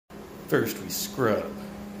First we scrub.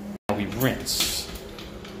 Now we rinse.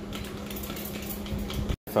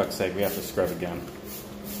 For fuck's sake, we have to scrub again.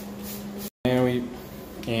 And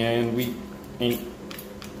we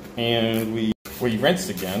rinse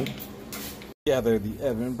again. Gather the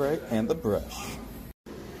Evan-Brite and the brush.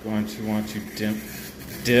 Going to want to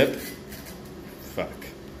dip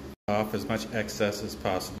off as much excess as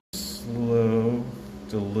possible. Slow,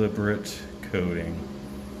 deliberate coating.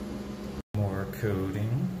 More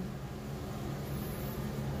coating.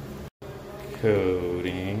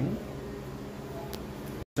 Coating.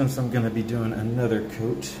 Since I'm gonna be doing another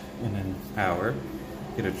coat in an hour,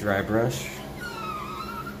 get a dry brush.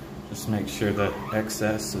 Just make sure the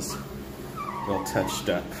excess is well touched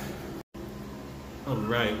up. All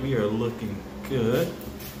right, we are looking good.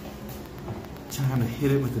 Time to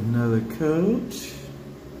hit it with another coat.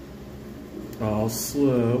 All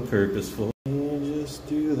slow, purposeful. And just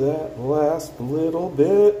do that last little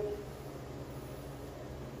bit.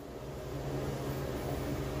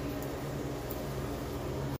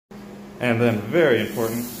 And then, very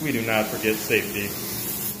important, we do not forget safety.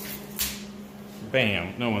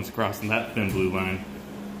 Bam, no one's crossing that thin blue line.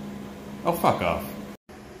 Oh, fuck off.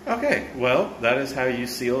 Okay, well, that is how you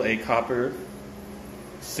seal a copper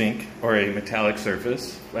sink or a metallic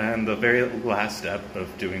surface. And the very last step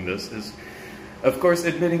of doing this is, of course,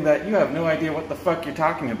 admitting that you have no idea what the fuck you're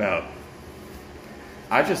talking about.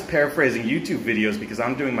 I'm just paraphrasing YouTube videos because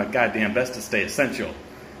I'm doing my goddamn best to stay essential.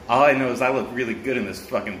 All I know is I look really good in this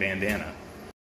fucking bandana.